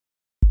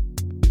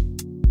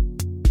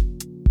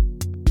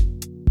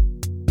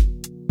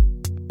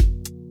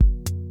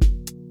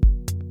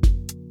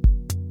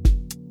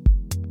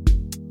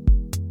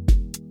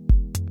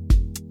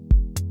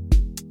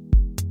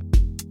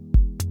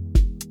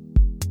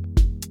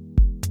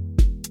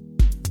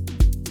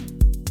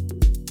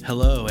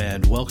Hello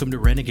and welcome to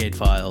Renegade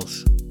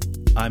Files.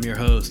 I'm your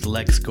host,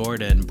 Lex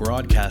Gordon,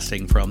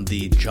 broadcasting from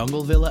the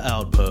Jungle Villa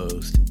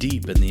Outpost,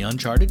 deep in the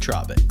uncharted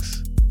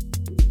tropics.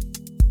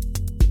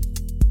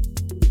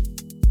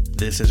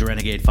 This is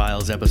Renegade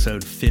Files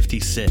episode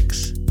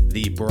 56,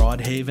 The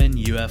Broadhaven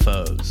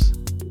UFOs.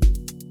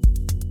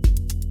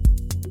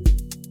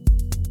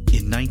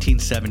 In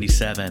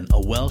 1977,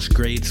 a Welsh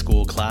grade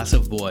school class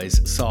of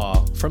boys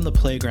saw, from the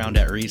playground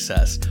at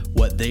recess,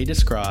 what they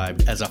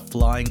described as a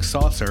flying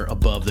saucer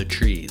above the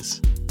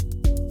trees.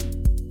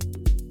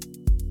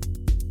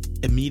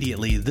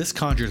 Immediately, this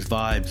conjures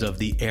vibes of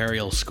the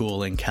aerial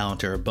school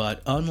encounter,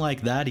 but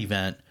unlike that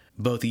event,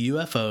 both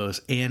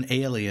UFOs and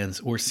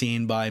aliens were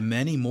seen by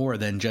many more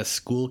than just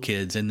school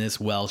kids in this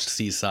Welsh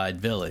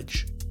seaside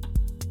village.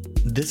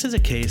 This is a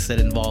case that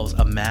involves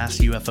a mass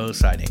UFO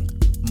sighting,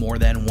 more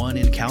than one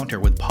encounter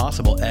with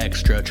possible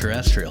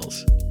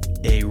extraterrestrials,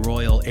 a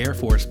Royal Air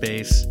Force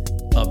base,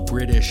 a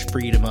British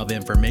Freedom of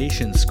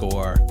Information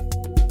score,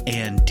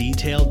 and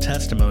detailed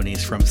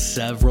testimonies from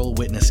several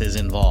witnesses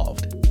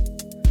involved.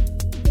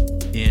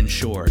 In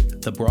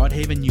short, the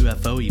Broadhaven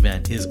UFO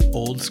event is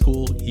old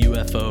school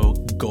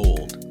UFO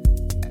gold,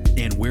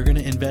 and we're going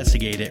to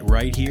investigate it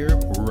right here,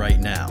 right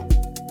now.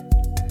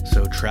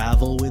 So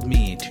travel with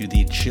me to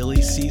the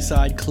chilly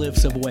seaside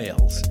cliffs of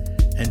Wales,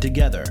 and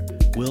together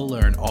we'll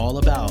learn all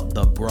about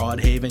the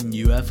Broadhaven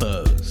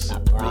UFOs. The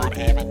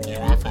Broadhaven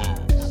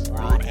UFOs. The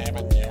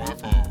Broadhaven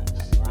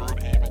UFOs. The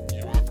Broadhaven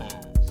UFOs.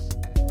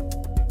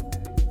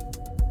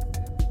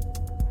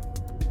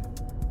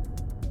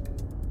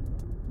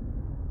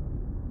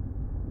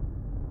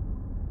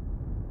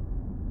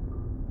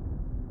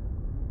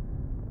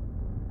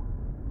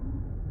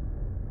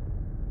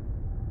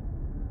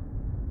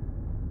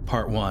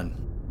 Part 1.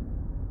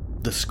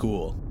 The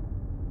School.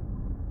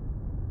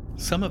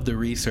 Some of the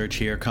research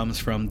here comes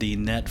from the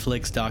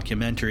Netflix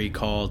documentary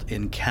called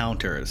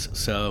Encounters,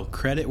 so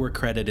credit where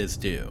credit is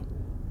due.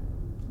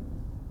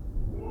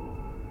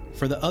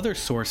 For the other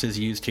sources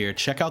used here,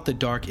 check out the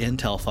dark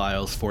intel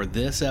files for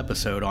this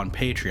episode on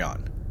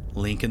Patreon,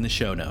 link in the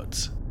show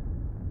notes.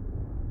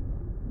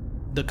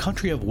 The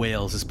country of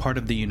Wales is part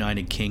of the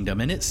United Kingdom,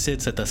 and it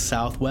sits at the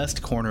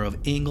southwest corner of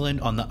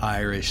England on the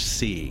Irish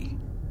Sea.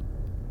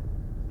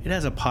 It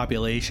has a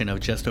population of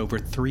just over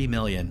 3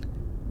 million,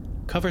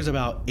 covers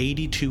about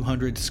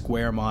 8,200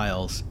 square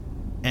miles,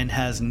 and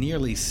has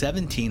nearly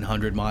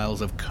 1,700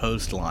 miles of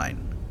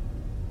coastline.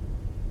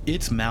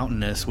 It's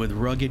mountainous with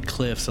rugged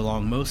cliffs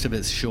along most of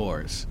its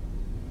shores.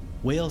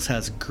 Wales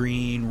has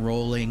green,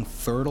 rolling,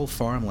 fertile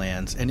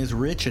farmlands and is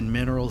rich in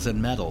minerals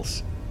and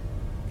metals.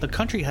 The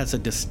country has a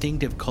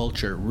distinctive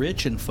culture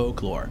rich in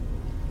folklore,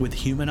 with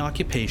human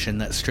occupation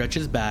that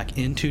stretches back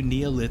into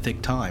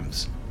Neolithic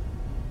times.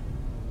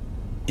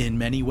 In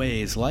many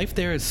ways, life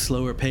there is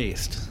slower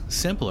paced,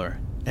 simpler,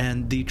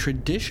 and the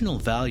traditional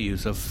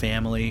values of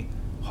family,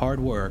 hard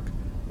work,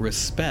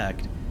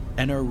 respect,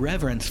 and a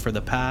reverence for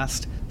the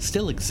past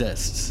still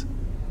exists.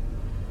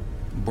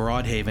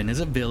 Broadhaven is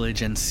a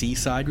village and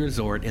seaside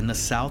resort in the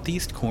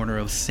southeast corner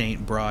of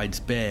St. Bride's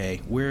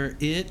Bay, where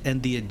it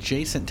and the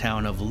adjacent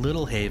town of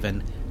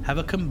Littlehaven have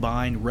a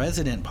combined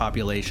resident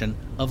population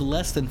of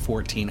less than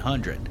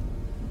 1,400.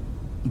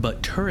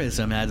 But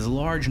tourism adds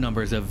large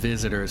numbers of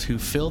visitors who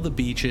fill the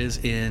beaches,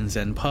 inns,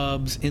 and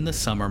pubs in the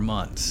summer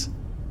months.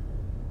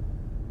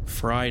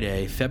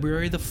 Friday,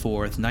 February the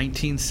 4th,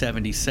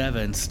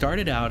 1977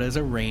 started out as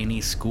a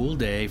rainy school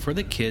day for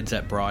the kids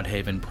at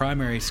Broadhaven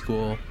Primary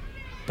School,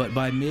 but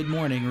by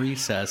mid-morning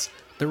recess,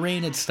 the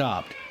rain had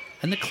stopped,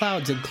 and the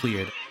clouds had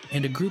cleared,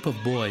 and a group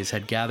of boys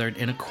had gathered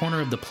in a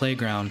corner of the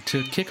playground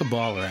to kick a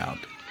ball around.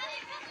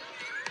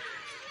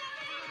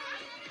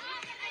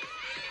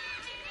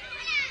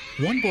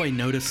 One boy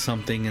noticed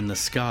something in the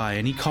sky,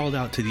 and he called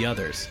out to the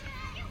others.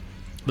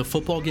 The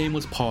football game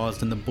was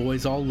paused, and the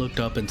boys all looked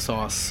up and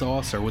saw a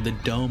saucer with a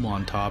dome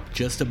on top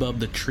just above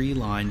the tree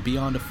line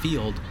beyond a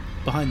field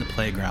behind the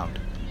playground.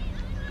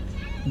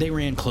 They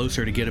ran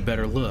closer to get a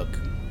better look.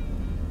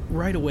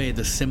 Right away,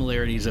 the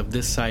similarities of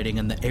this sighting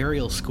and the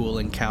aerial school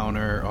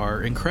encounter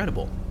are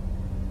incredible.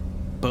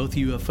 Both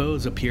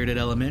UFOs appeared at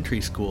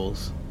elementary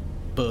schools,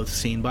 both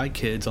seen by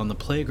kids on the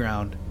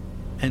playground,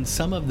 and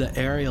some of the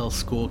aerial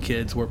school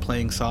kids were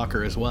playing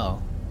soccer as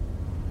well.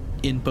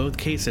 In both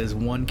cases,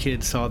 one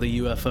kid saw the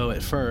UFO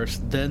at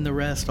first, then the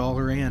rest all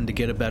ran to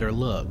get a better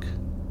look.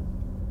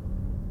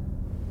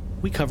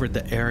 We covered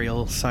the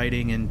aerial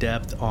sighting in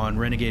depth on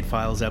Renegade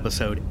Files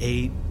episode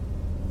 8,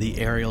 the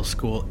aerial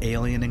school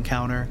alien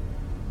encounter.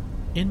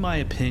 In my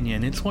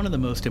opinion, it's one of the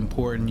most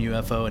important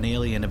UFO and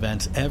alien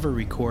events ever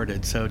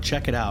recorded, so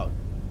check it out.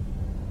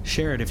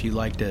 Share it if you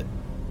liked it.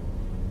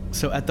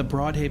 So at the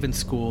Broadhaven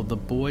school, the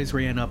boys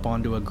ran up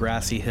onto a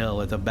grassy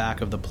hill at the back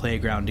of the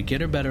playground to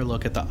get a better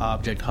look at the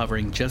object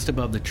hovering just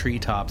above the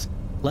treetops,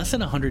 less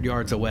than 100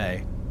 yards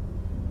away.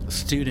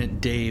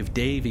 Student Dave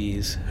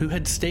Davies, who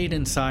had stayed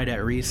inside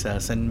at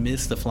recess and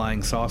missed the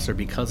flying saucer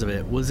because of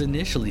it, was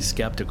initially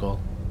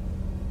skeptical.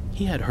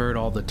 He had heard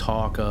all the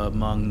talk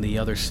among the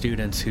other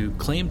students who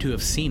claimed to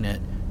have seen it,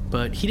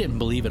 but he didn't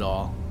believe it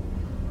all.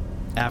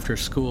 After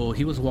school,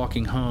 he was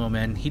walking home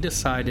and he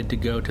decided to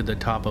go to the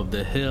top of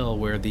the hill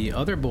where the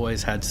other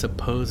boys had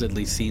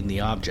supposedly seen the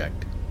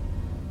object.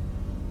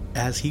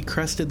 As he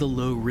crested the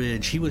low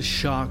ridge, he was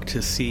shocked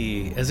to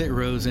see, as it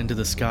rose into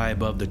the sky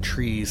above the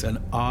trees,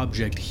 an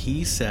object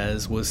he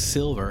says was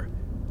silver,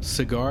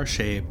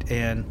 cigar-shaped,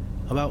 and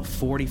about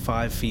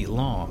 45 feet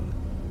long.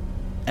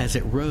 As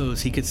it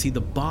rose, he could see the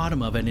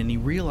bottom of it, and he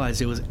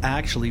realized it was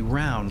actually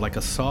round, like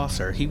a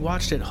saucer. He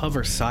watched it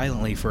hover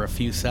silently for a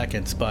few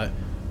seconds, but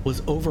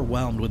was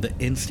overwhelmed with the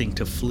instinct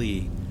to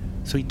flee,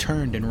 so he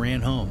turned and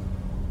ran home.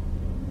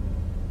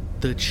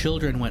 The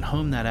children went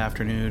home that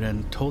afternoon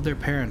and told their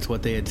parents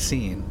what they had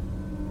seen.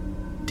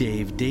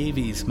 Dave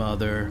Davies'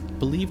 mother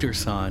believed her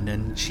son,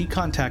 and she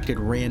contacted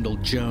Randall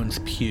Jones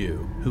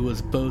Pugh, who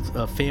was both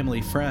a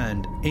family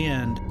friend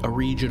and a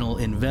regional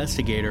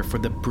investigator for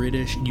the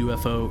British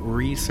UFO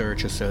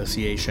Research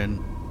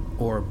Association,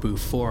 or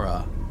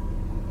BUFORA,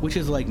 which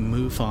is like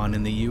MUFON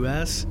in the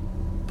US,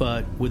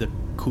 but with a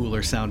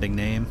cooler sounding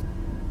name.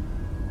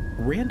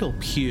 Randall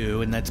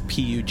Pugh, and that's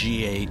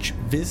P-U-G-H,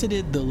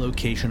 visited the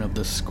location of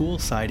the school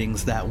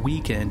sightings that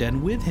weekend,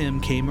 and with him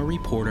came a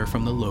reporter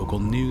from the local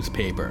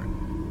newspaper.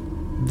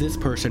 This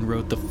person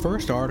wrote the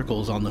first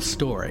articles on the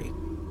story.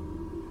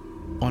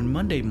 On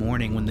Monday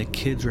morning, when the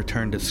kids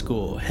returned to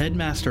school,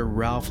 Headmaster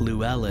Ralph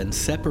Llewellyn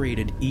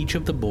separated each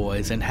of the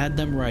boys and had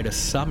them write a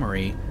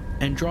summary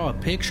and draw a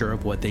picture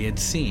of what they had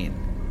seen.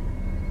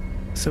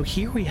 So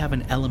here we have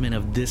an element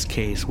of this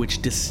case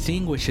which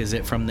distinguishes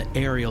it from the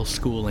Ariel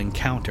school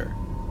encounter.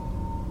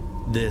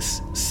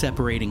 This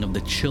separating of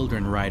the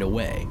children right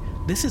away.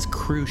 This is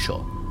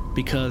crucial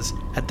because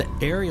at the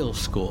Ariel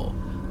school,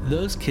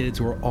 those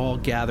kids were all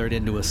gathered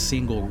into a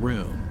single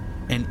room,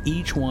 and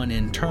each one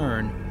in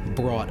turn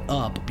brought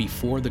up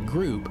before the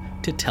group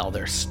to tell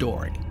their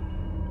story.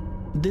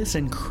 This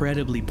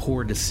incredibly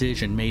poor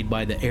decision made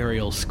by the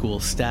Ariel school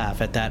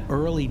staff at that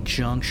early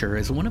juncture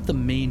is one of the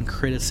main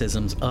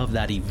criticisms of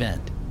that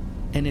event,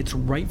 and it's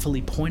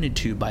rightfully pointed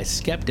to by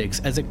skeptics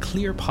as a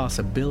clear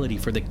possibility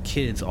for the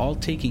kids all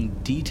taking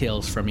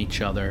details from each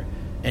other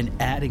and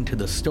adding to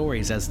the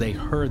stories as they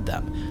heard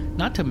them,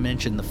 not to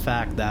mention the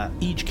fact that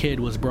each kid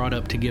was brought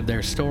up to give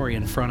their story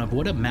in front of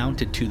what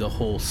amounted to the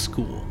whole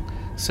school.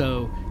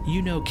 So,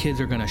 you know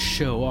kids are going to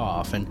show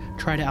off and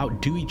try to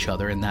outdo each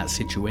other in that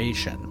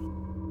situation.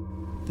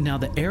 Now,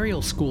 the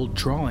Ariel school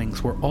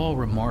drawings were all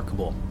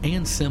remarkable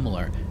and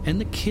similar, and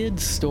the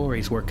kids'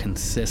 stories were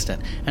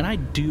consistent, and I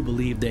do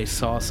believe they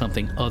saw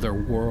something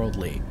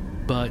otherworldly,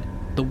 but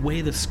the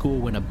way the school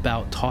went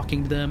about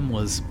talking to them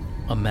was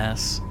a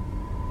mess.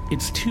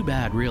 It's too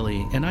bad,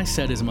 really, and I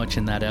said as much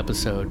in that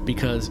episode,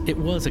 because it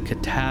was a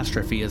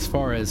catastrophe as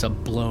far as a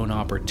blown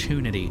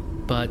opportunity,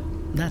 but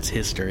that's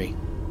history.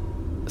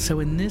 So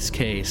in this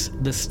case,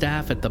 the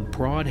staff at the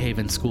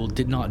Broadhaven school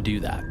did not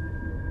do that.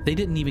 They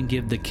didn't even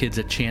give the kids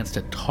a chance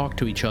to talk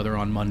to each other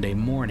on Monday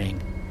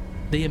morning.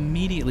 They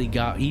immediately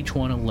got each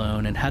one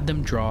alone and had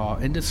them draw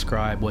and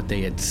describe what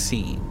they had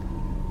seen.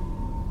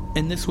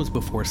 And this was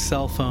before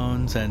cell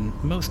phones, and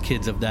most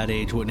kids of that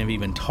age wouldn't have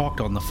even talked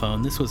on the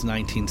phone. This was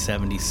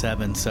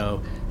 1977,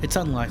 so it's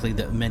unlikely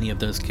that many of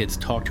those kids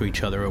talked to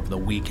each other over the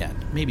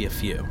weekend, maybe a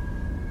few.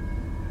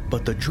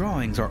 But the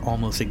drawings are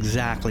almost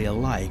exactly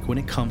alike when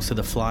it comes to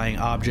the flying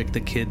object the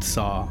kids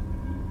saw.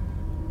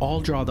 All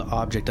draw the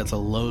object as a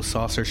low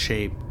saucer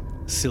shape,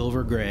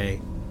 silver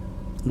gray,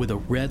 with a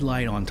red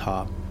light on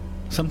top,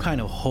 some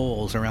kind of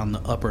holes around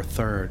the upper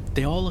third.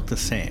 They all look the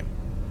same.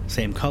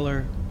 Same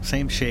color,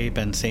 same shape,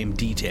 and same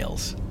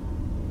details.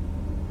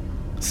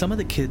 Some of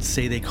the kids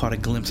say they caught a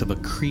glimpse of a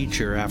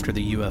creature after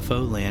the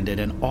UFO landed,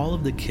 and all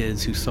of the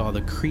kids who saw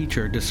the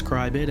creature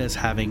describe it as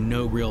having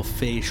no real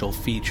facial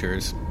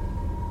features,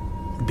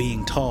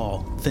 being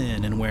tall,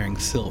 thin, and wearing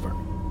silver,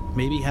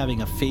 maybe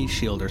having a face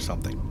shield or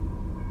something.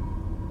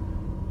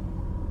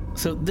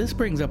 So this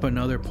brings up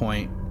another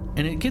point,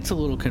 and it gets a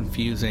little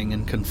confusing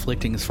and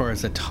conflicting as far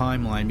as the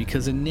timeline,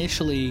 because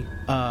initially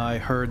I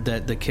heard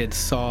that the kids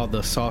saw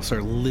the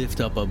saucer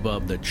lift up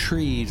above the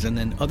trees, and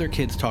then other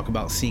kids talk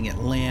about seeing it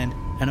land,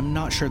 and I'm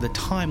not sure the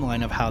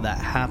timeline of how that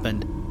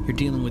happened. You're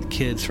dealing with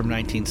kids from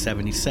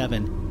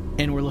 1977,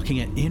 and we're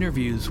looking at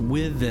interviews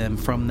with them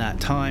from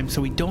that time,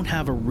 so we don't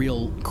have a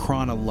real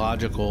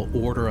chronological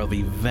order of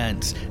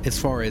events as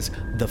far as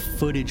the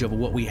footage of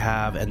what we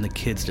have and the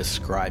kids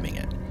describing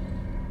it.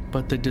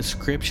 But the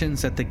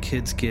descriptions that the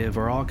kids give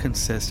are all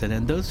consistent,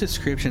 and those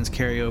descriptions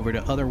carry over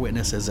to other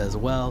witnesses as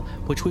well,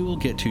 which we will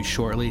get to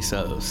shortly,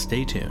 so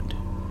stay tuned.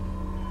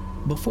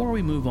 Before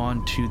we move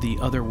on to the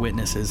other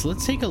witnesses,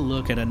 let's take a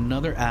look at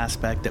another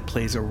aspect that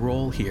plays a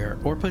role here,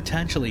 or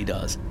potentially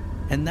does,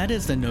 and that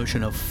is the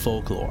notion of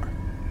folklore.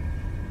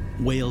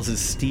 Wales is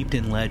steeped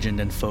in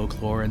legend and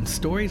folklore, and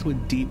stories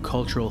with deep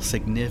cultural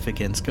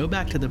significance go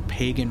back to the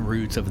pagan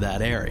roots of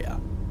that area.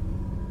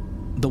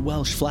 The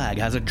Welsh flag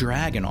has a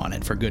dragon on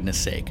it, for goodness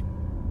sake.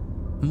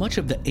 Much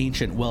of the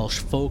ancient Welsh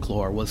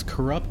folklore was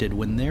corrupted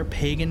when their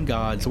pagan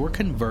gods were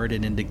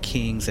converted into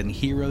kings and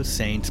hero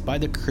saints by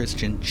the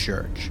Christian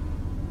church,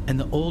 and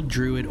the old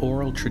Druid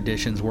oral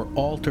traditions were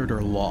altered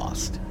or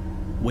lost.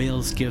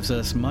 Wales gives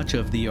us much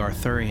of the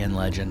Arthurian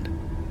legend.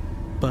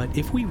 But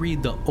if we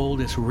read the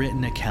oldest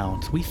written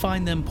accounts, we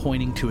find them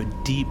pointing to a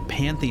deep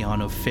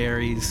pantheon of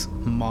fairies,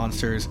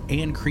 monsters,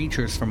 and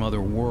creatures from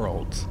other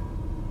worlds.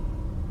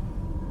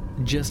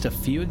 Just a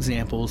few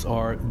examples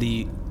are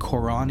the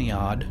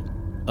Coroniad,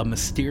 a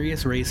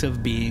mysterious race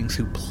of beings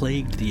who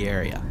plagued the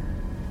area.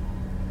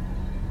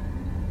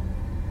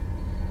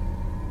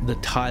 The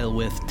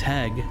Tylwyth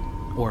Teg,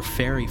 or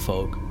fairy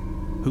folk,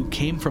 who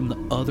came from the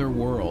other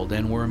world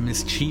and were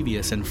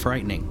mischievous and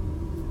frightening.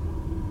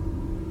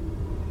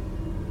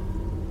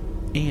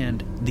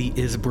 And the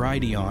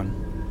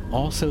Ysbrydion,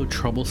 also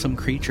troublesome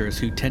creatures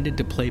who tended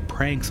to play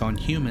pranks on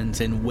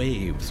humans in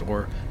waves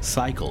or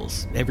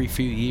cycles every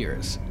few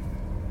years.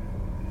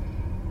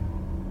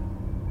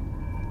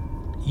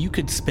 You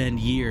could spend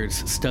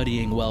years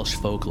studying Welsh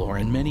folklore,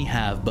 and many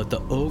have, but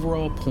the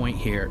overall point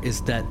here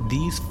is that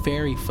these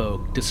fairy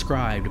folk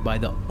described by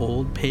the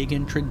old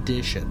pagan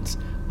traditions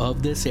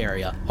of this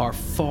area are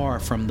far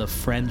from the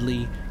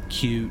friendly,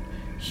 cute,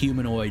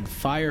 humanoid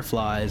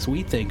fireflies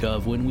we think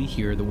of when we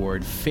hear the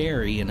word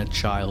fairy in a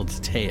child's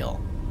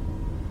tale.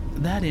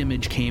 That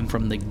image came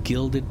from the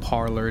gilded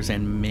parlors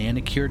and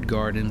manicured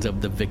gardens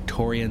of the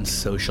Victorian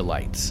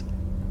socialites.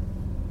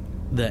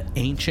 The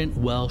ancient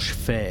Welsh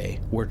Fae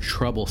were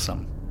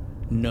troublesome,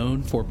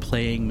 known for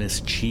playing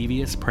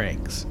mischievous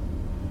pranks,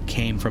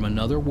 came from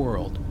another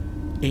world,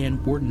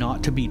 and were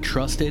not to be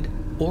trusted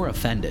or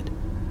offended,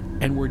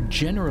 and were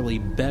generally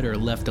better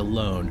left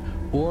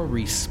alone or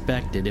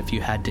respected if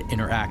you had to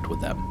interact with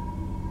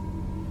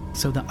them.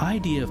 So the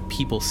idea of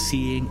people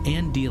seeing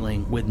and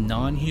dealing with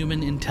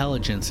non-human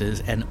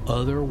intelligences and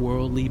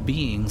otherworldly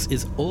beings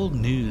is old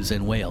news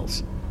in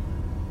Wales.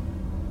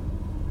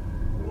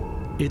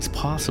 It's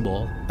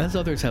possible, as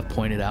others have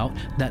pointed out,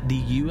 that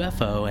the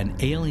UFO and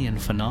alien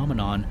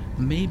phenomenon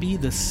may be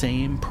the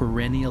same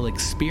perennial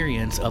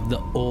experience of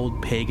the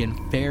old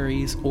pagan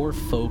fairies or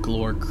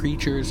folklore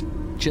creatures,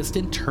 just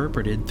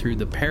interpreted through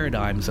the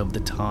paradigms of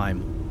the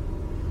time.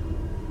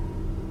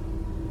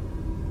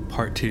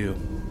 Part 2.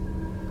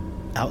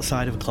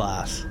 Outside of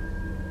class.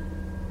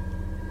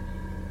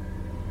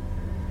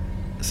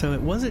 So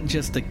it wasn't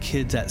just the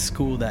kids at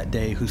school that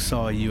day who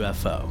saw a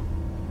UFO.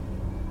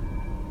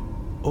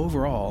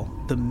 Overall,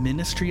 the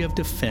Ministry of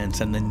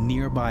Defense and the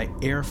nearby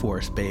Air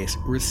Force Base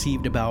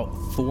received about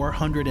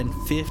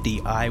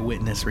 450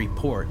 eyewitness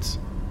reports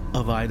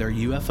of either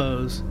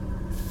UFOs,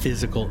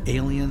 physical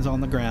aliens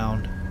on the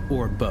ground,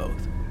 or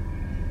both.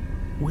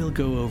 We'll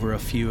go over a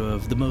few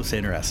of the most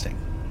interesting.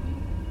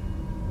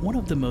 One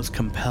of the most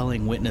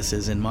compelling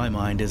witnesses in my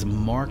mind is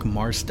Mark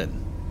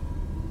Marston,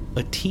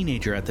 a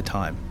teenager at the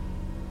time.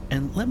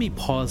 And let me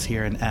pause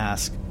here and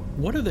ask,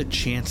 what are the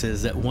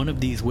chances that one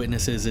of these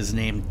witnesses is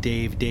named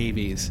Dave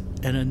Davies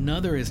and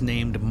another is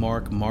named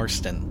Mark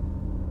Marston?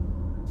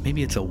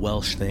 Maybe it's a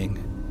Welsh thing.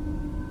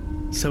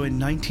 So in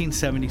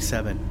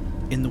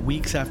 1977, in the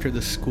weeks after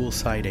the school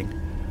sighting,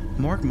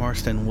 Mark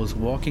Marston was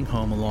walking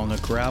home along a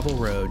gravel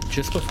road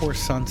just before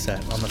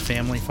sunset on the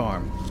family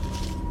farm,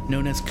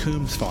 known as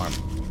Coombs Farm.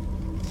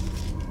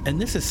 And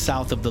this is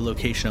south of the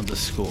location of the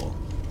school.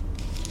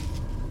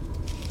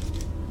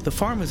 The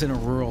farm is in a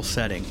rural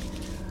setting,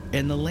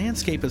 and the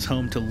landscape is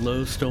home to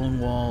low stone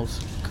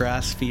walls,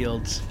 grass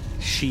fields,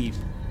 sheep,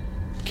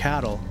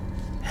 cattle,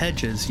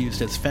 hedges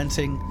used as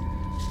fencing,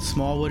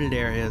 small wooded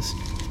areas,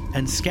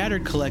 and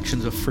scattered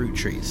collections of fruit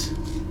trees.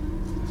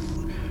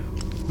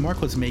 Mark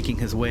was making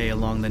his way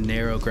along the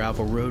narrow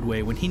gravel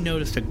roadway when he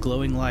noticed a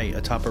glowing light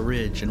atop a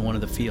ridge in one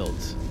of the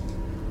fields.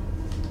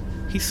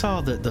 He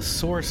saw that the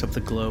source of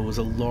the glow was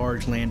a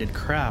large landed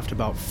craft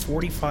about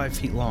 45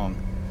 feet long,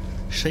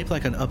 shaped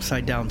like an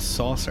upside-down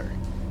saucer.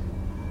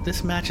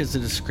 This matches the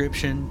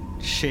description,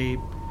 shape,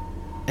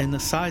 and the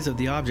size of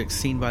the object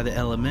seen by the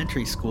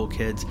elementary school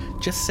kids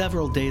just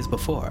several days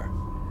before.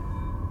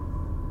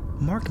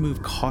 Mark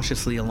moved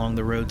cautiously along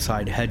the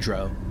roadside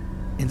hedgerow,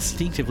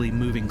 instinctively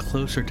moving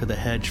closer to the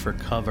hedge for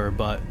cover,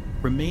 but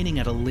remaining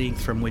at a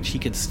length from which he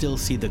could still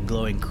see the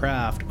glowing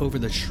craft over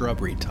the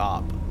shrubbery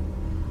top.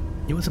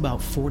 It was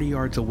about 40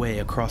 yards away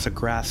across a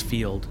grass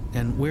field,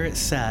 and where it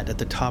sat at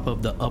the top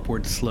of the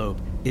upward slope,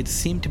 it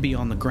seemed to be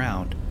on the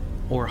ground,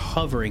 or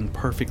hovering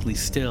perfectly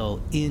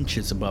still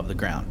inches above the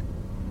ground.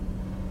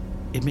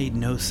 It made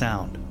no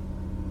sound.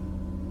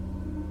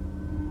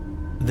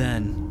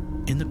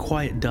 Then, in the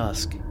quiet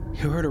dusk, he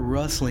heard a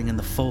rustling in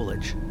the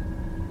foliage.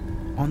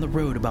 On the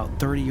road about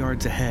 30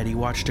 yards ahead, he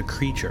watched a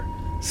creature,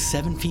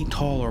 7 feet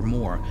tall or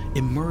more,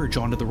 emerge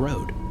onto the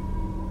road.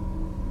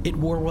 It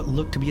wore what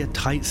looked to be a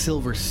tight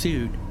silver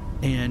suit,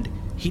 and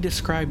he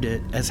described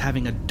it as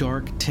having a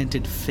dark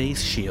tinted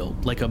face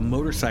shield like a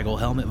motorcycle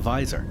helmet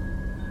visor.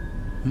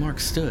 Mark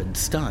stood,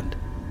 stunned.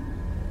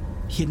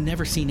 He had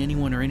never seen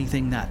anyone or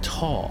anything that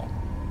tall.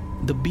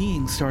 The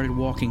being started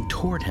walking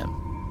toward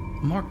him.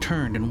 Mark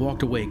turned and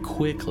walked away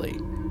quickly,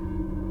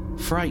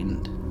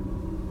 frightened,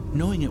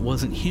 knowing it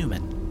wasn't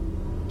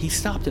human. He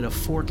stopped at a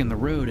fork in the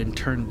road and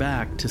turned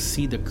back to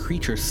see the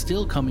creature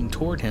still coming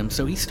toward him,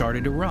 so he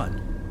started to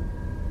run.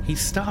 He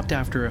stopped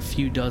after a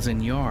few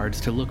dozen yards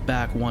to look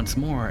back once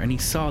more, and he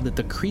saw that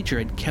the creature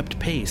had kept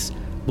pace,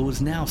 but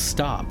was now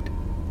stopped.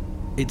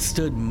 It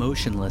stood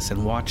motionless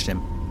and watched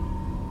him.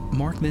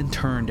 Mark then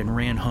turned and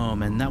ran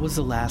home, and that was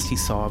the last he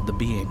saw of the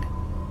being.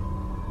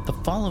 The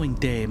following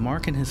day,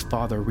 Mark and his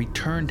father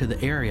returned to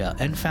the area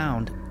and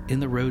found, in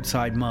the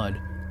roadside mud,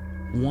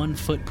 one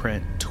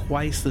footprint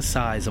twice the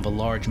size of a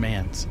large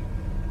man's.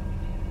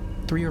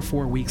 3 or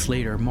 4 weeks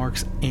later,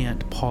 Mark's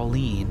Aunt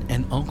Pauline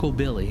and Uncle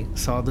Billy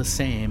saw the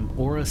same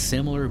or a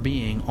similar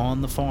being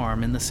on the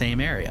farm in the same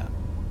area.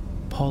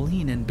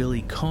 Pauline and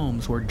Billy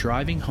Combs were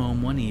driving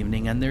home one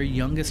evening, and their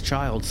youngest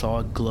child saw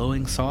a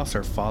glowing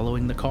saucer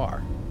following the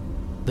car.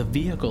 The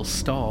vehicle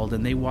stalled,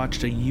 and they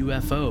watched a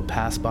UFO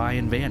pass by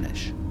and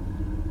vanish.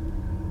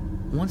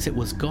 Once it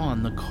was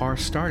gone, the car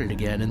started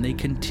again, and they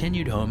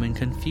continued home in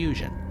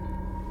confusion.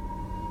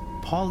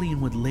 Pauline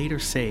would later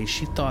say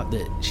she thought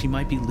that she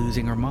might be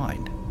losing her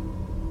mind.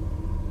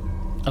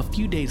 A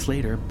few days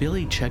later,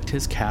 Billy checked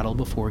his cattle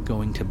before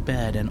going to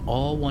bed, and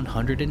all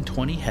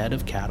 120 head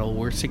of cattle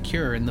were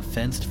secure in the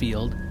fenced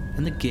field,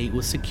 and the gate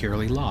was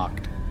securely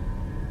locked.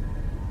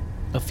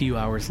 A few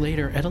hours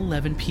later, at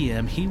 11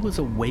 p.m., he was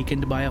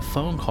awakened by a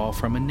phone call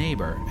from a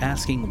neighbor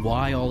asking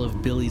why all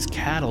of Billy's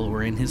cattle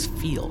were in his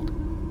field.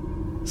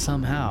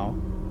 Somehow,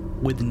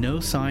 with no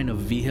sign of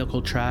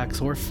vehicle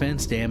tracks or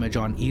fence damage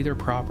on either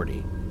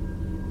property,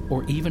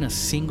 or even a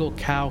single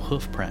cow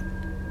hoofprint,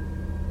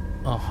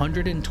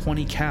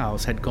 120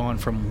 cows had gone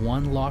from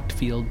one locked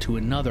field to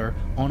another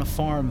on a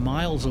farm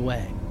miles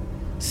away,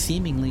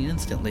 seemingly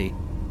instantly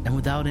and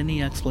without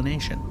any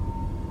explanation.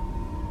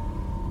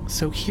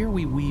 So here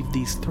we weave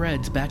these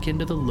threads back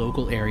into the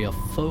local area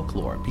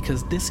folklore,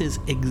 because this is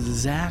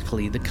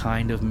exactly the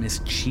kind of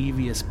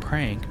mischievous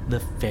prank the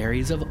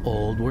fairies of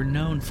old were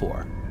known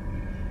for.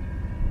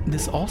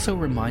 This also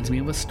reminds me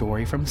of a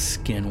story from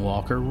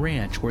Skinwalker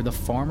Ranch, where the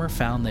farmer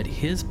found that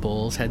his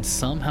bulls had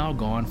somehow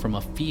gone from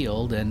a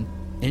field and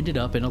ended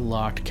up in a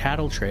locked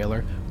cattle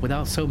trailer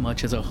without so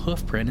much as a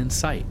hoofprint in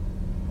sight.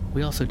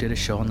 We also did a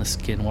show on the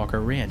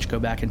Skinwalker Ranch. Go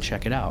back and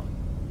check it out.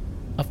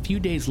 A few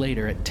days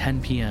later at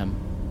 10 p.m.,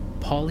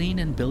 Pauline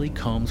and Billy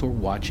Combs were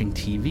watching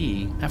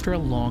TV after a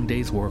long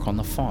day's work on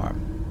the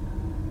farm.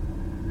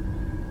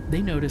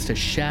 They noticed a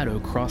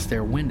shadow cross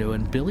their window,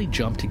 and Billy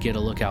jumped to get a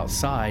look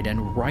outside,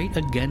 and right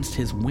against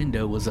his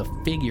window was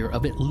a figure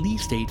of at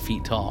least 8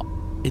 feet tall,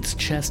 its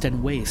chest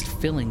and waist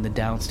filling the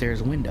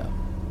downstairs window.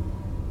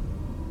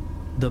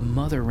 The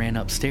mother ran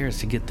upstairs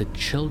to get the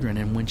children,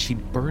 and when she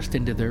burst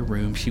into their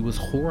room, she was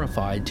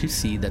horrified to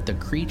see that the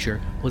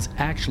creature was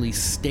actually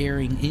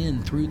staring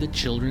in through the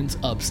children's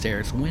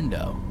upstairs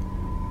window.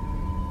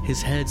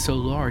 His head so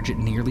large it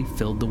nearly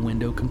filled the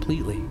window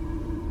completely.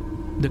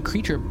 The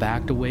creature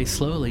backed away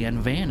slowly and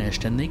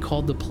vanished, and they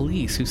called the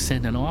police, who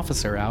sent an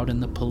officer out,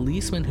 and the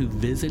policeman who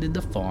visited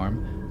the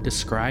farm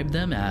described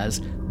them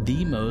as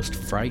the most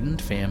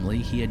frightened family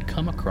he had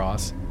come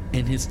across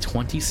in his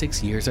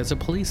 26 years as a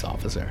police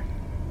officer.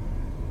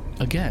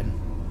 Again,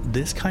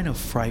 this kind of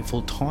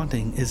frightful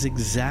taunting is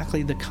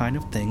exactly the kind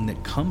of thing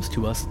that comes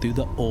to us through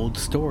the old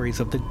stories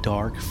of the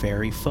dark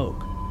fairy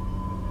folk.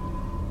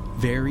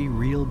 Very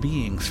real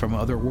beings from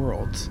other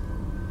worlds.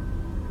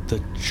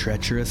 The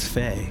treacherous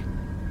fae.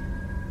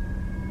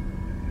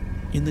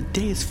 In the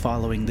days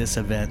following this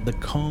event, the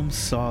Combs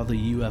saw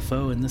the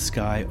UFO in the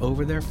sky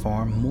over their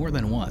farm more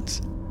than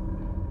once.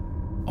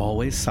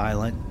 Always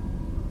silent,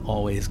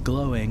 always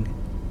glowing,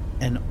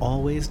 and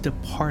always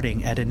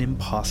departing at an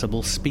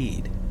impossible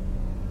speed.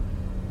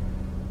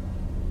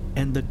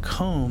 And the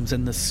Combs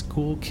and the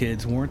school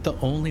kids weren't the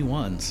only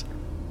ones.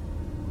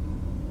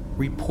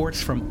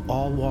 Reports from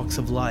all walks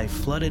of life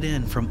flooded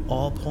in from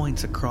all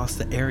points across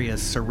the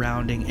areas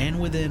surrounding and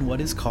within what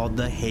is called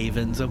the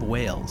Havens of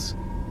Wales.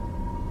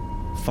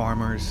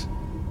 Farmers,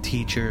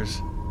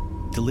 teachers,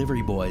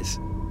 delivery boys,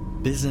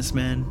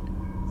 businessmen,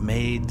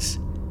 maids,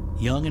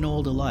 young and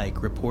old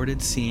alike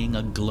reported seeing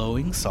a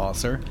glowing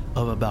saucer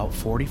of about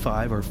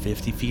 45 or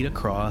 50 feet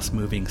across,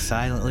 moving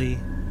silently,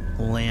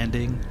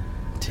 landing,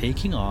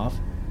 taking off,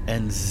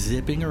 and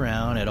zipping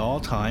around at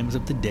all times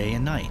of the day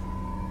and night.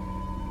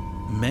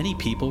 Many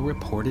people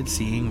reported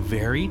seeing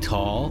very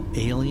tall,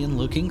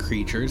 alien-looking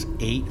creatures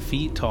 8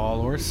 feet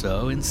tall or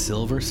so in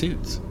silver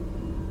suits.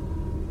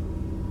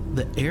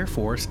 The Air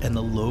Force and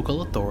the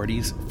local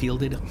authorities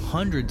fielded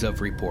hundreds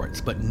of reports,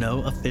 but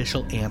no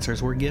official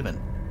answers were given.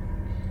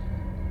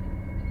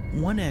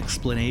 One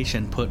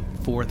explanation put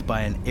forth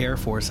by an Air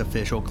Force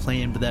official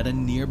claimed that a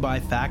nearby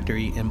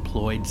factory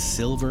employed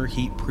silver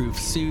heat-proof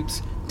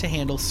suits to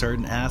handle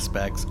certain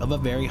aspects of a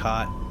very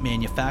hot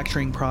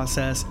manufacturing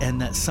process, and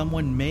that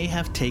someone may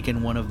have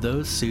taken one of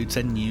those suits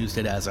and used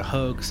it as a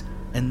hoax,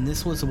 and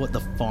this was what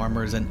the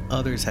farmers and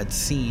others had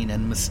seen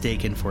and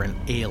mistaken for an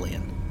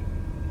alien.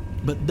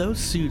 But those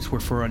suits were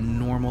for a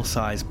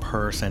normal-sized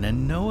person,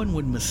 and no one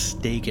would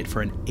mistake it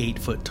for an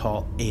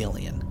 8-foot-tall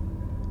alien.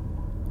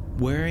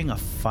 Wearing a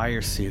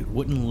fire suit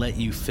wouldn't let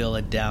you fill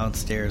a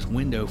downstairs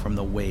window from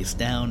the waist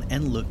down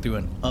and look through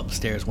an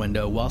upstairs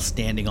window while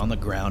standing on the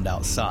ground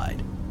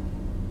outside.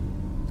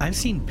 I've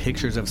seen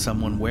pictures of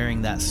someone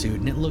wearing that suit,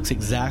 and it looks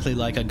exactly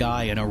like a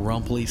guy in a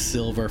rumply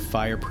silver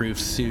fireproof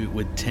suit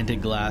with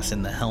tinted glass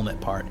in the helmet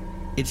part.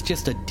 It's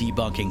just a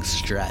debunking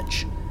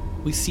stretch.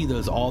 We see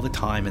those all the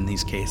time in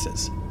these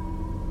cases.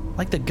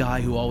 Like the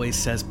guy who always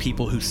says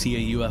people who see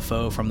a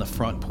UFO from the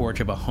front porch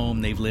of a home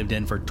they've lived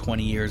in for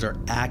 20 years are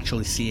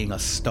actually seeing a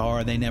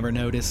star they never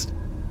noticed.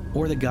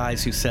 Or the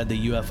guys who said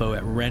the UFO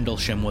at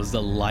Rendlesham was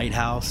the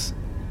lighthouse.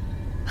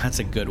 That's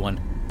a good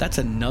one. That's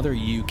another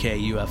UK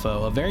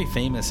UFO, a very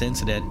famous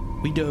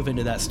incident. We dove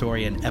into that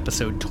story in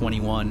episode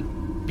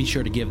 21. Be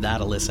sure to give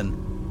that a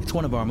listen. It's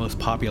one of our most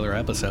popular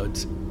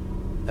episodes.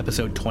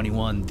 Episode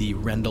 21, the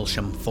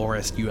Rendlesham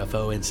Forest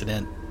UFO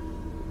incident.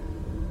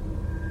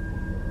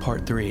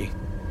 Part 3,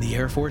 the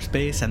Air Force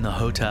Base and the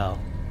Hotel.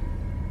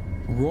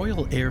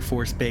 Royal Air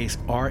Force Base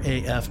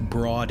RAF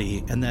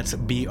Brawdy, and that's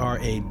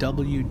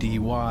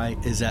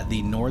BRAWDY, is at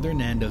the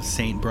northern end of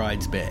St.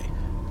 Bride's Bay,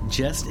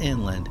 just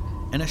inland,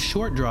 and a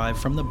short drive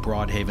from the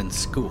Broadhaven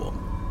School.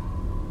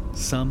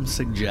 Some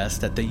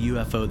suggest that the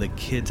UFO the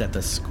kids at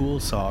the school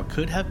saw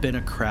could have been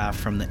a craft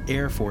from the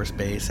Air Force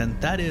Base, and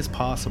that is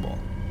possible.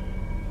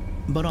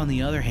 But on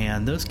the other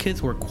hand, those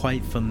kids were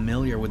quite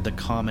familiar with the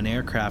common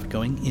aircraft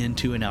going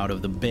into and out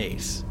of the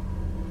base.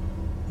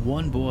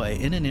 One boy,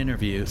 in an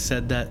interview,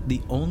 said that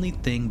the only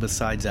thing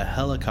besides a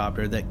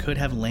helicopter that could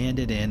have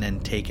landed in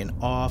and taken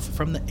off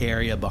from the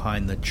area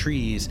behind the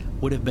trees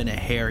would have been a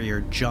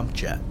Harrier jump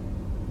jet.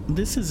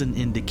 This is an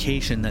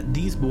indication that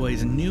these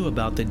boys knew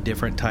about the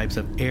different types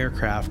of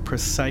aircraft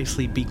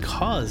precisely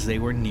because they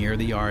were near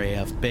the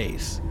RAF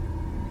base.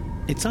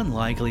 It's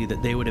unlikely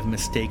that they would have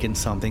mistaken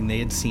something they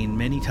had seen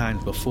many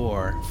times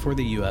before for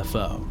the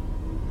UFO.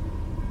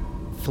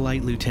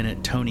 Flight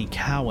Lieutenant Tony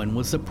Cowan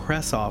was the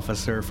press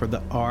officer for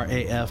the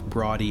RAF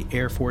Brawdy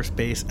Air Force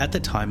Base at the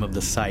time of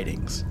the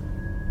sightings.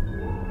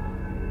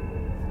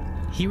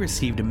 He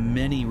received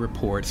many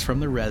reports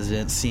from the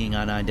residents seeing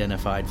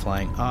unidentified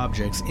flying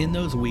objects in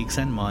those weeks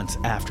and months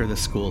after the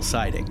school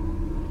sighting.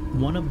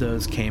 One of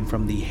those came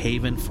from the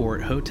Haven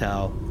Fort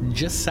Hotel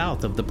just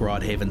south of the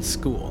Broadhaven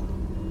School.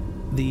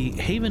 The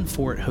Haven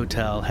Fort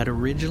Hotel had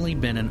originally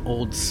been an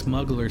old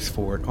smuggler's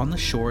fort on the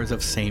shores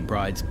of St.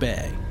 Bride's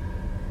Bay.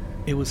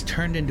 It was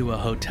turned into a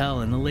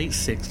hotel in the late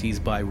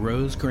 60s by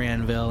Rose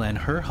Granville and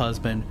her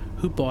husband,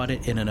 who bought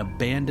it in an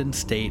abandoned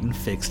state and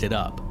fixed it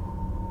up.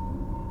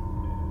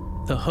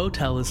 The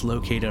hotel is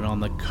located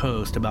on the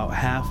coast about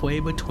halfway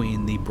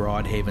between the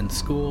Broadhaven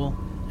School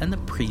and the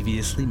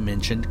previously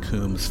mentioned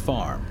Coombs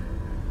Farm.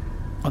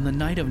 On the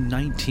night of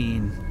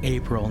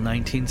April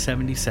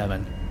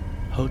 1977,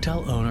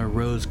 hotel owner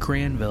Rose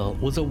Granville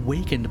was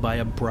awakened by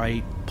a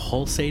bright,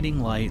 pulsating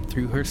light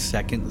through her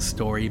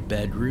second-story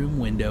bedroom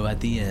window at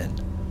the inn.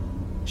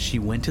 She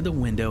went to the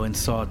window and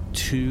saw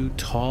two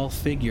tall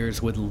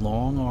figures with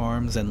long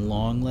arms and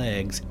long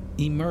legs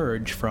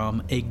emerge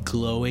from a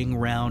glowing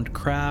round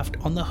craft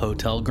on the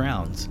hotel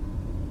grounds.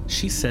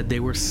 She said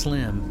they were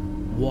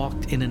slim,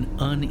 walked in an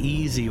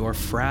uneasy or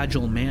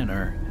fragile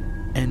manner,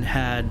 and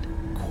had,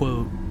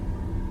 quote,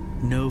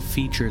 no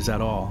features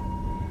at all.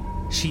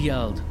 She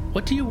yelled,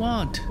 "What do you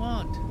want?"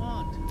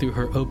 through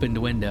her opened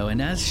window,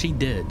 and as she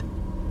did,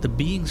 the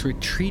beings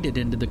retreated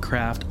into the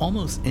craft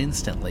almost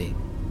instantly,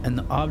 and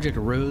the object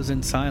rose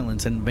in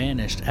silence and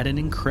vanished at an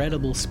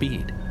incredible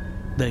speed.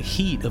 The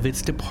heat of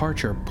its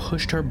departure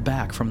pushed her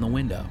back from the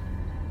window.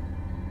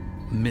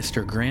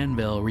 Mr.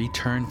 Granville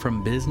returned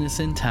from business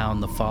in town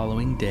the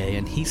following day,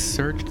 and he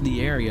searched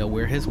the area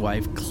where his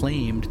wife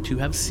claimed to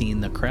have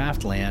seen the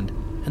craft land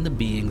and the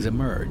beings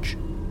emerge.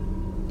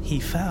 He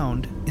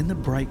found, in the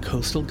bright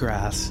coastal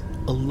grass,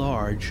 a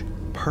large,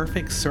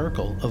 perfect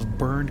circle of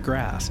burned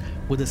grass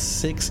with a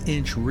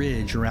 6-inch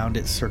ridge around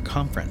its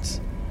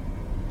circumference.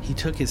 He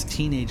took his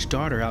teenage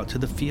daughter out to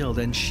the field,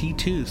 and she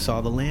too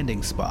saw the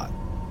landing spot.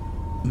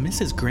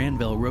 Mrs.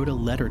 Granville wrote a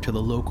letter to the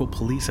local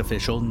police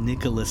official,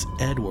 Nicholas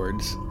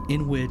Edwards,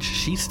 in which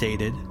she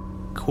stated,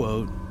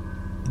 quote,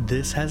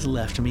 "This has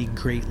left me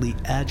greatly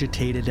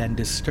agitated and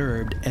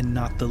disturbed, and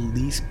not the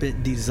least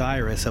bit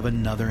desirous of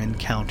another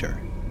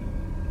encounter."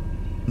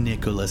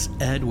 Nicholas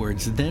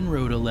Edwards then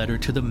wrote a letter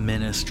to the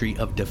Ministry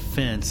of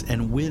Defense,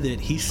 and with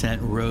it he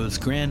sent Rose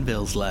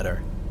Granville's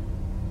letter.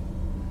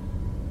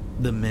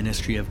 The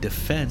Ministry of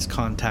Defense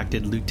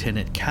contacted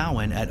Lieutenant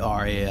Cowan at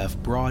RAF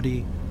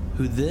Brawdy,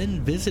 who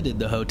then visited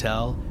the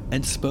hotel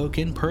and spoke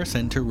in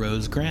person to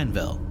Rose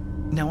Granville.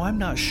 Now, I'm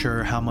not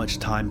sure how much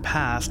time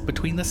passed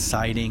between the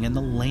sighting and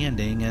the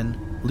landing and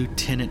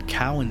Lieutenant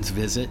Cowan's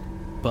visit,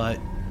 but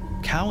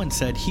Cowan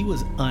said he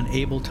was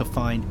unable to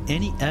find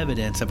any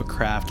evidence of a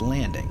craft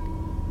landing.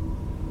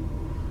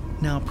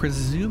 Now,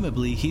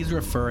 presumably he's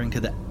referring to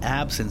the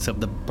absence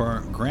of the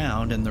burnt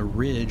ground and the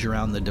ridge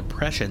around the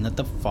depression that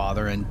the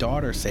father and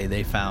daughter say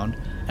they found,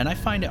 and I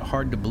find it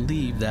hard to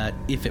believe that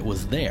if it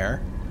was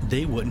there,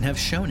 they wouldn't have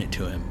shown it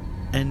to him.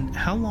 And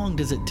how long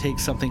does it take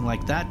something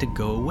like that to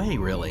go away,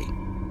 really?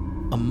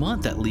 A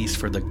month at least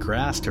for the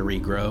grass to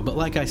regrow, but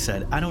like I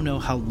said, I don't know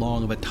how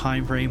long of a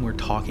time frame we're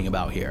talking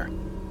about here.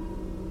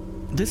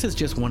 This is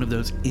just one of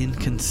those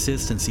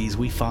inconsistencies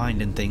we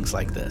find in things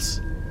like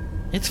this.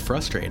 It's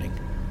frustrating.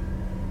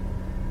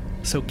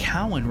 So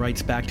Cowan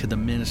writes back to the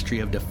Ministry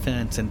of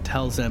Defense and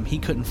tells them he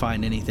couldn't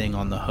find anything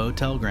on the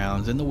hotel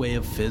grounds in the way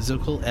of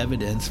physical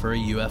evidence for a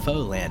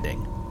UFO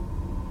landing.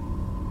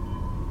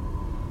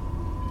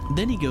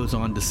 Then he goes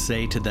on to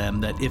say to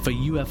them that if a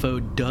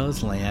UFO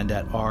does land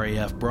at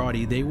RAF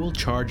Brody, they will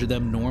charge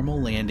them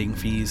normal landing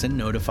fees and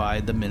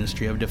notify the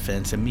Ministry of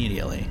Defense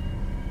immediately.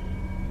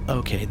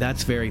 Okay,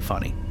 that's very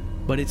funny,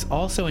 but it's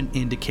also an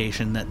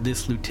indication that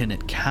this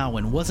Lieutenant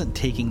Cowan wasn't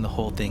taking the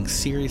whole thing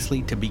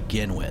seriously to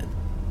begin with.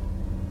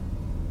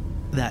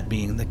 That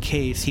being the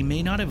case, he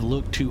may not have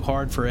looked too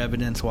hard for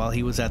evidence while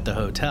he was at the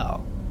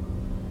hotel.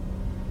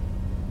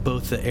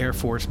 Both the Air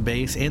Force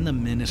Base and the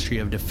Ministry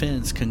of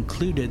Defense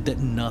concluded that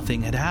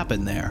nothing had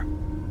happened there.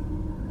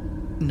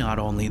 Not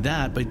only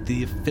that, but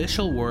the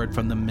official word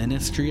from the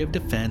Ministry of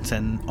Defense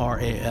and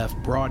RAF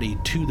Brody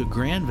to the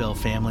Granville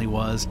family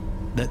was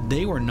that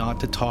they were not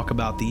to talk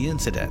about the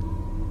incident.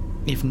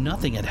 If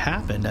nothing had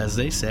happened, as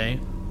they say,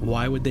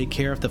 why would they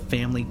care if the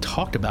family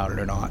talked about it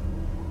or not?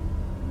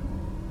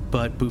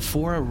 But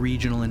before a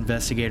regional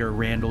investigator,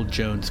 Randall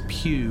Jones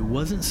Pugh,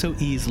 wasn't so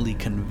easily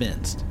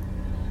convinced.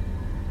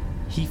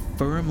 He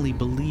firmly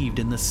believed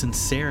in the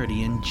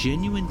sincerity and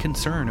genuine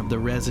concern of the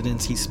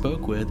residents he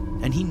spoke with,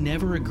 and he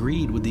never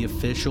agreed with the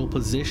official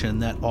position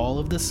that all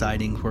of the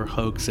sightings were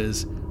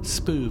hoaxes,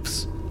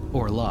 spoofs,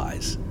 or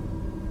lies.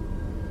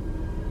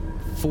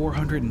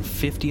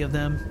 450 of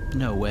them?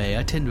 No way,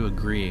 I tend to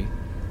agree.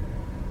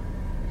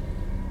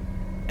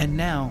 And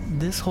now,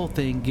 this whole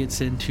thing gets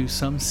into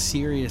some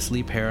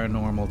seriously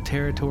paranormal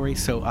territory,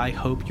 so I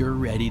hope you're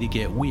ready to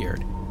get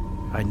weird.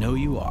 I know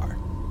you are.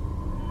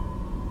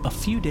 A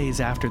few days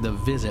after the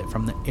visit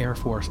from the Air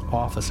Force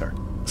officer,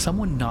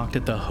 someone knocked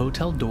at the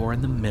hotel door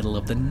in the middle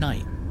of the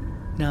night.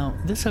 Now,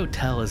 this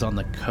hotel is on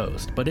the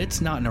coast, but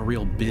it's not in a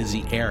real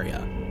busy area,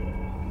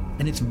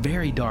 and it's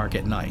very dark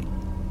at night.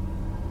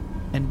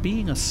 And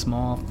being a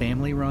small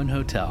family-run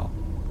hotel,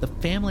 the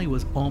family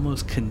was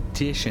almost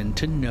conditioned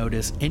to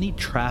notice any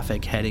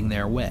traffic heading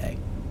their way.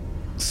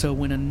 So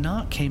when a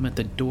knock came at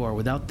the door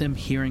without them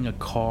hearing a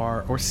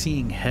car or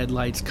seeing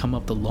headlights come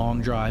up the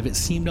long drive, it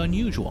seemed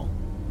unusual.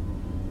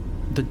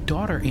 The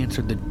daughter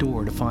answered the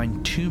door to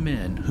find two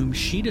men whom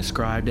she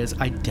described as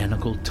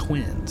identical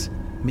twins,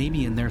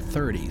 maybe in their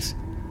 30s,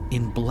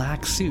 in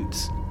black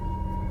suits,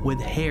 with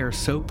hair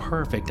so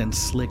perfect and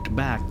slicked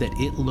back that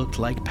it looked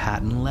like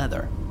patent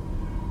leather.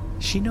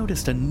 She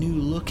noticed a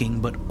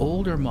new-looking but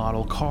older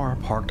model car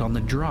parked on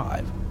the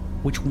drive,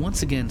 which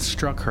once again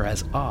struck her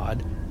as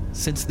odd,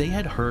 since they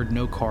had heard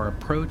no car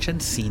approach and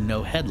seen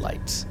no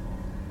headlights.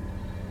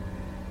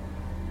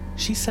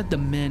 She said the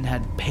men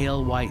had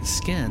pale white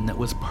skin that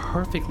was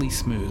perfectly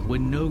smooth with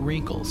no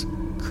wrinkles,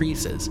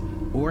 creases,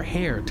 or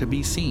hair to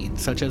be seen,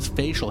 such as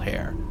facial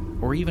hair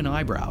or even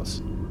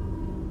eyebrows.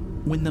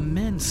 When the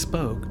men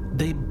spoke,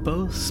 they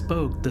both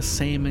spoke the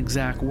same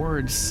exact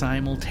words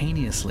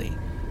simultaneously,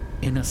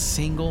 in a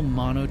single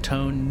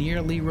monotone,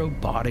 nearly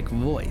robotic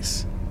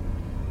voice.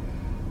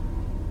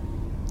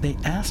 They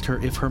asked her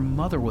if her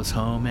mother was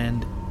home,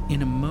 and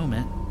in a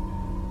moment,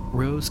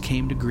 Rose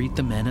came to greet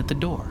the men at the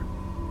door.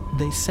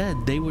 They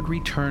said they would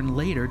return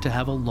later to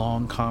have a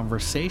long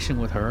conversation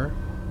with her,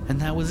 and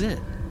that was it.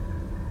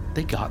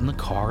 They got in the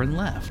car and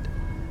left.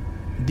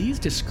 These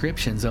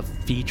descriptions of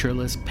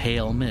featureless,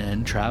 pale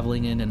men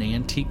traveling in an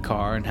antique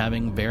car and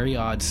having very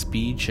odd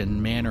speech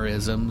and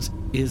mannerisms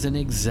is an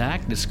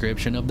exact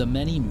description of the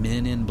many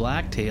men in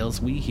black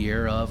tales we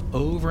hear of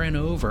over and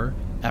over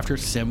after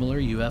similar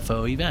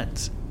UFO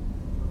events.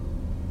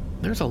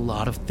 There's a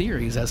lot of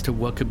theories as to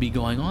what could be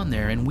going on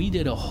there, and we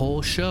did a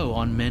whole show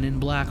on Men in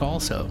Black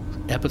also,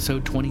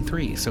 episode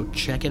 23, so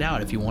check it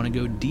out if you want to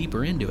go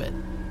deeper into it.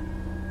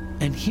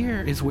 And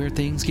here is where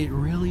things get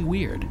really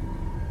weird.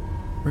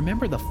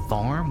 Remember the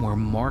farm where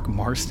Mark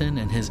Marston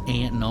and his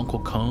aunt and Uncle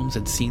Combs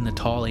had seen the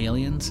tall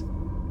aliens?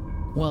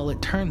 Well,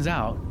 it turns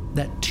out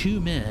that two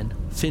men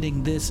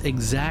fitting this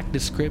exact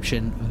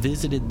description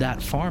visited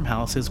that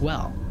farmhouse as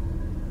well.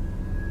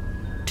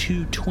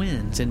 Two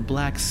twins in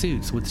black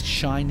suits with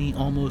shiny,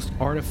 almost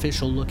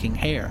artificial-looking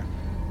hair,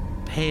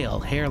 pale,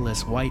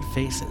 hairless white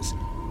faces,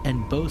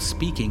 and both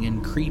speaking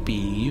in creepy,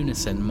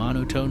 unison,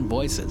 monotone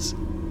voices.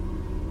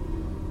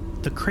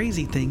 The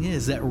crazy thing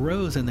is that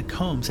Rose and the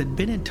Combs had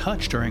been in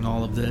touch during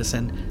all of this,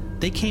 and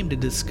they came to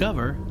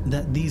discover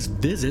that these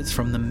visits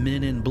from the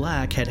Men in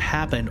Black had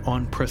happened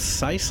on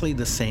precisely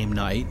the same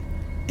night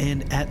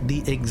and at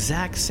the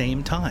exact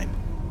same time.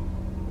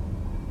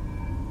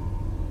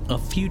 A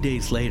few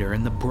days later,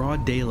 in the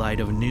broad daylight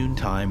of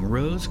noontime,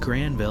 Rose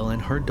Granville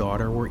and her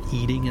daughter were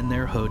eating in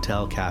their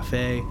hotel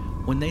cafe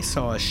when they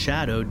saw a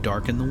shadow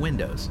darken the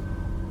windows.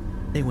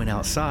 They went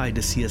outside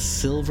to see a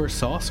silver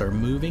saucer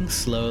moving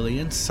slowly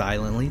and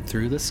silently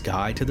through the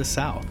sky to the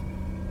south.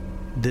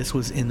 This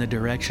was in the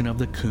direction of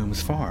the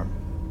Coombs farm,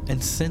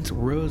 and since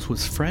Rose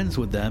was friends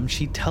with them,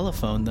 she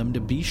telephoned them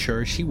to be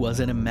sure she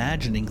wasn't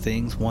imagining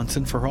things once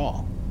and for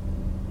all.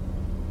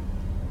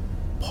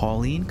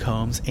 Pauline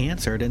Combs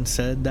answered and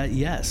said that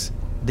yes,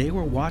 they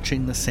were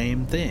watching the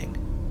same thing.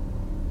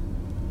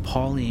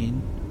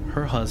 Pauline,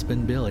 her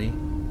husband Billy,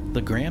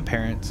 the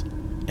grandparents,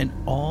 and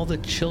all the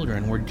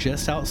children were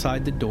just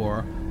outside the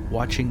door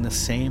watching the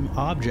same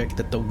object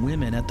that the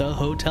women at the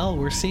hotel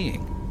were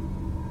seeing.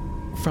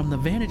 From the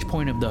vantage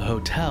point of the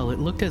hotel, it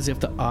looked as if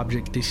the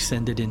object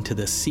descended into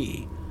the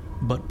sea,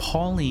 but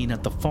Pauline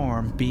at the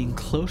farm, being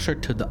closer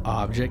to the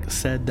object,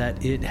 said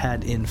that it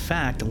had in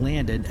fact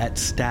landed at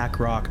Stack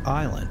Rock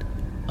Island,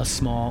 a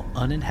small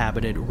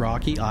uninhabited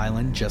rocky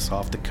island just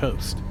off the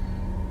coast.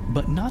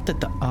 But not that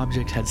the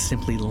object had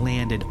simply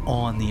landed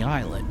on the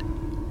island,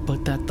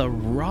 but that the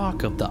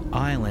rock of the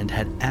island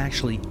had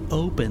actually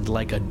opened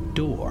like a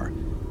door,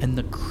 and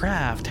the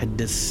craft had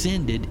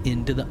descended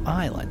into the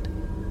island.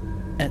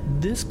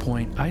 At this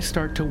point, I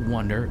start to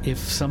wonder if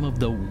some of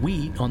the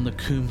wheat on the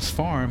Coombs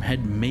farm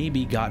had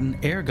maybe gotten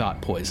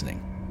ergot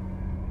poisoning.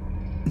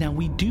 Now,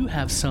 we do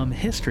have some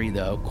history,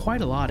 though,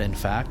 quite a lot in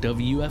fact, of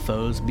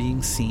UFOs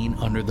being seen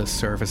under the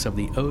surface of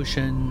the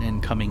ocean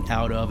and coming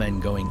out of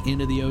and going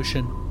into the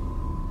ocean.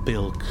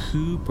 Bill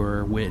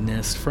Cooper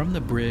witnessed from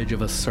the bridge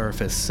of a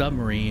surface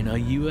submarine a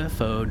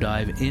UFO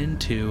dive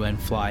into and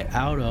fly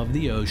out of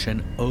the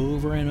ocean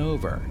over and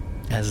over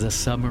as the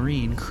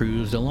submarine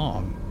cruised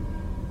along.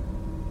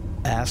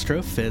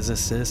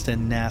 Astrophysicist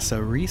and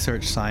NASA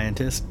research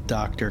scientist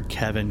Dr.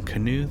 Kevin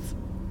Knuth,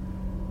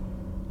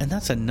 and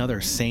that's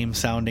another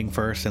same-sounding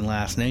first and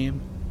last name,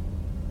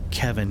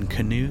 Kevin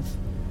Knuth.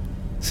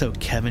 So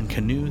Kevin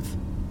Knuth,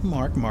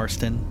 Mark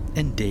Marston,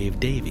 and Dave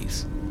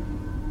Davies.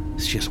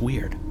 It's just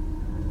weird.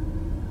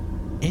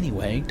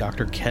 Anyway,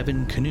 Dr.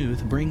 Kevin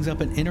Knuth brings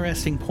up an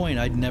interesting point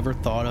I'd never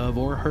thought of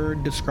or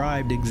heard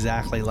described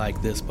exactly like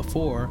this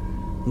before,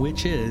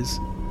 which is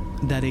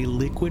that a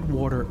liquid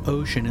water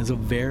ocean is a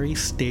very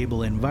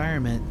stable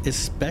environment,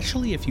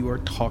 especially if you are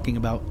talking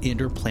about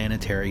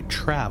interplanetary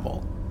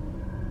travel.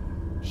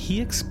 He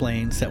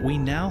explains that we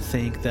now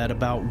think that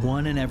about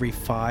 1 in every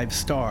 5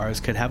 stars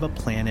could have a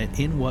planet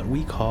in what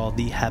we call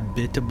the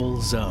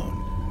habitable zone,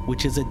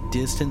 which is a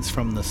distance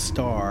from the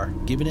star,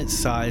 given its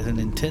size and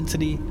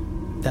intensity,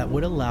 that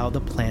would allow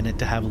the planet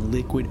to have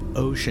liquid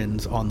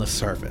oceans on the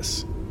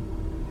surface.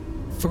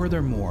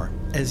 Furthermore,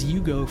 as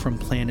you go from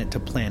planet to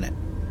planet,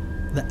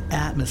 the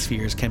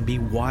atmospheres can be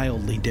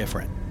wildly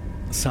different.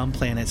 Some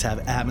planets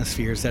have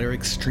atmospheres that are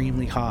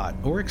extremely hot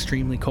or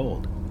extremely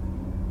cold,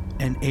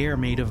 and air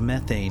made of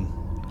methane,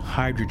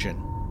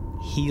 hydrogen,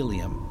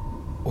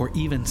 helium, or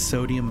even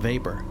sodium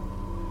vapor.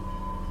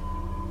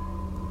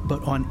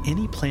 But on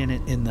any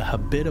planet in the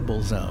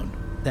habitable zone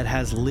that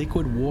has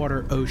liquid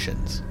water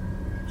oceans,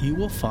 you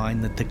will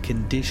find that the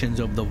conditions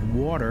of the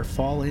water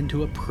fall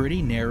into a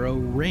pretty narrow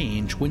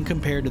range when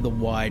compared to the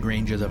wide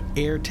ranges of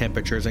air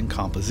temperatures and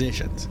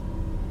compositions.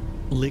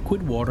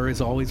 Liquid water is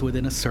always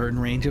within a certain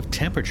range of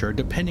temperature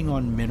depending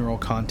on mineral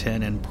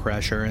content and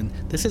pressure, and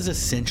this is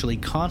essentially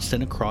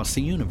constant across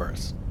the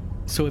universe.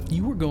 So if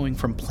you were going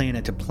from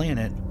planet to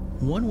planet,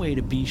 one way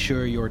to be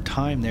sure your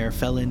time there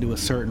fell into a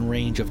certain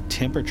range of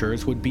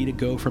temperatures would be to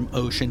go from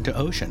ocean to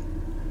ocean.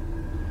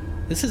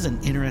 This is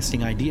an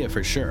interesting idea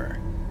for sure.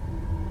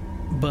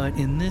 But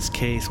in this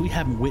case, we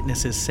have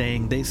witnesses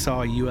saying they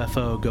saw a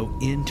UFO go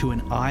into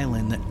an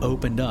island that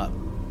opened up.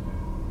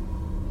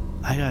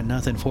 I got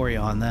nothing for you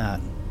on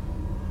that.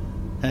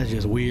 That's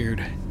just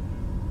weird.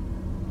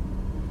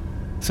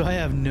 So I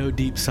have no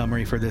deep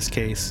summary for this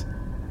case.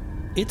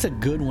 It's a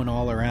good one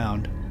all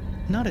around.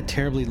 Not a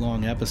terribly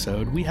long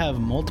episode. We have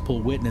multiple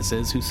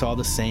witnesses who saw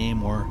the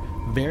same or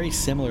very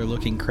similar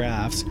looking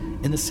crafts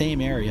in the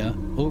same area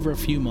over a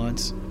few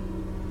months.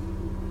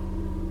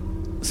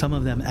 Some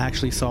of them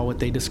actually saw what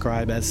they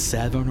describe as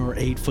 7 or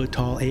 8 foot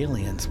tall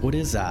aliens. What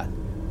is that?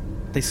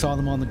 They saw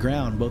them on the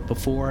ground both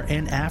before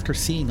and after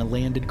seeing a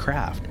landed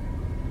craft.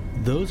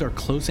 Those are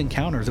close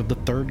encounters of the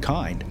third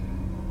kind.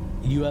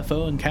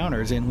 UFO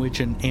encounters in which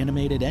an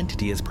animated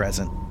entity is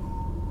present.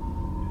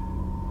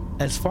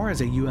 As far as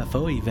a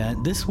UFO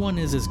event, this one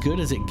is as good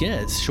as it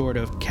gets, short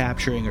of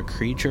capturing a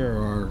creature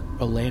or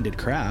a landed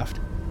craft.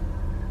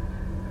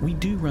 We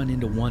do run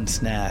into one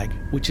snag,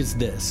 which is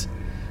this.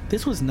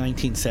 This was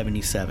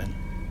 1977,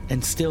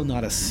 and still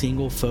not a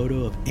single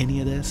photo of any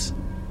of this.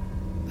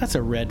 That's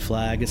a red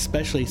flag,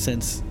 especially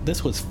since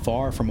this was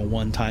far from a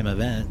one-time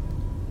event.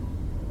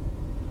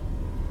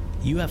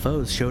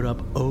 UFOs showed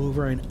up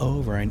over and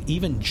over, and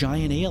even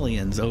giant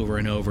aliens over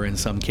and over in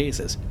some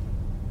cases,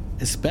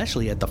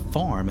 especially at the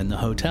farm and the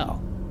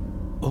hotel,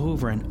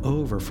 over and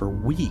over for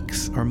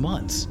weeks or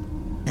months,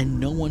 and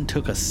no one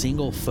took a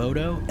single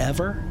photo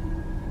ever?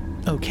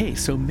 Okay,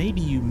 so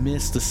maybe you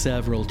missed the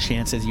several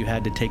chances you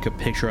had to take a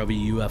picture of a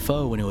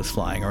UFO when it was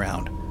flying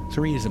around. It's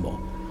reasonable.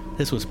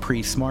 This was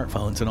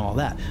pre-smartphones and all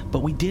that, but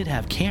we did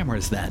have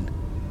cameras then.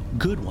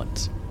 Good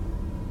ones.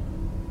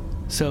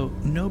 So,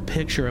 no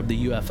picture of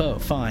the UFO,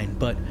 fine,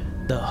 but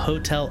the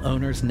hotel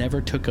owners never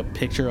took a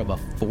picture of a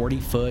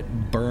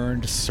 40-foot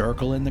burned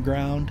circle in the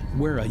ground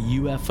where a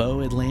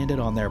UFO had landed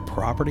on their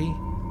property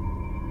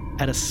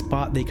at a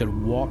spot they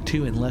could walk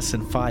to in less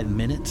than 5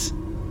 minutes.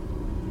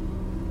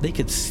 They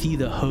could see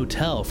the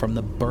hotel from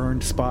the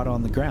burned spot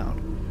on the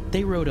ground.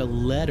 They wrote a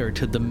letter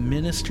to the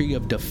Ministry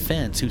of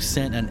Defense, who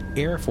sent an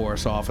Air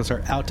Force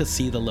officer out to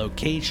see the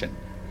location.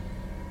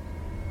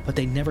 But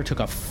they never took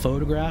a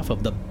photograph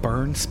of the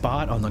burned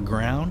spot on the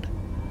ground?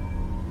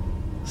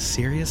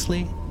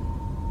 Seriously?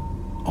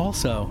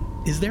 Also,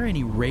 is there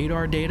any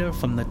radar data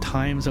from the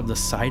times of the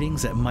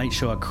sightings that might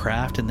show a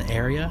craft in the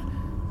area?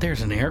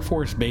 There's an Air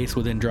Force base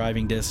within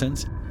driving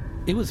distance.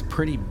 It was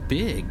pretty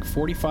big,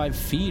 45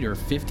 feet or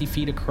 50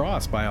 feet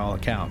across by all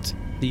accounts,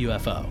 the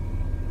UFO.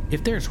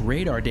 If there's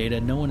radar data,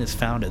 no one has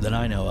found it that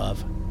I know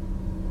of.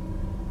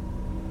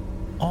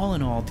 All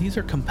in all, these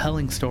are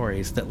compelling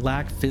stories that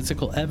lack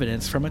physical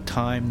evidence from a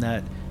time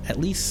that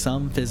at least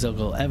some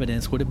physical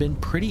evidence would have been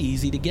pretty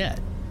easy to get.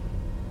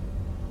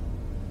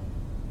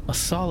 A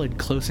solid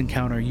close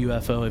encounter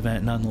UFO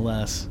event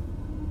nonetheless.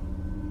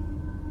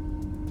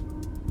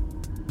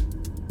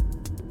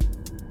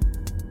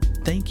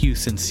 Thank you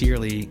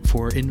sincerely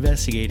for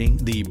investigating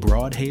the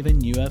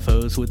Broadhaven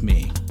UFOs with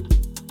me.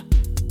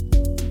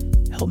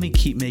 Help me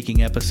keep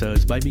making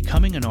episodes by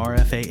becoming an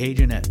RFA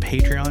agent at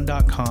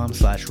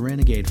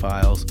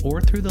patreon.com/renegadefiles or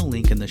through the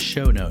link in the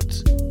show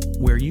notes,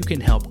 where you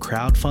can help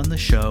crowdfund the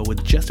show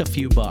with just a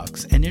few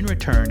bucks and in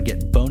return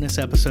get bonus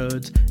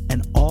episodes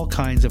and all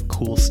kinds of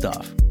cool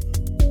stuff.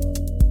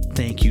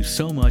 Thank you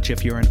so much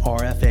if you're an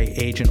RFA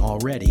agent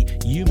already.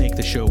 You make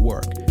the show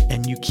work,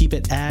 and you keep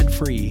it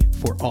ad-free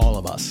for all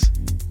of us.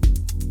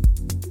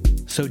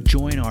 So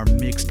join our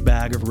mixed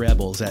bag of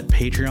rebels at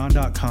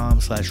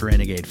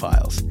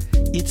patreon.com/renegadefiles.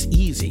 It's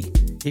easy.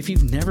 If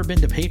you've never been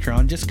to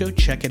Patreon, just go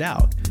check it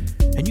out.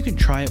 And you can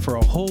try it for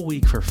a whole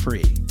week for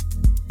free.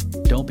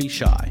 Don't be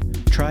shy.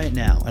 Try it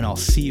now, and I'll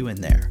see you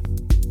in there.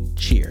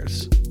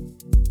 Cheers.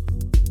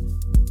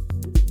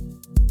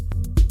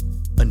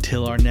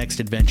 Until our next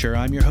adventure,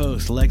 I'm your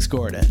host, Lex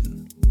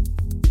Gordon.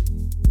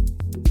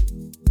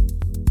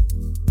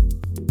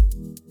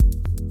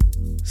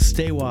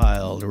 Stay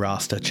wild,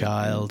 Rasta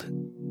child.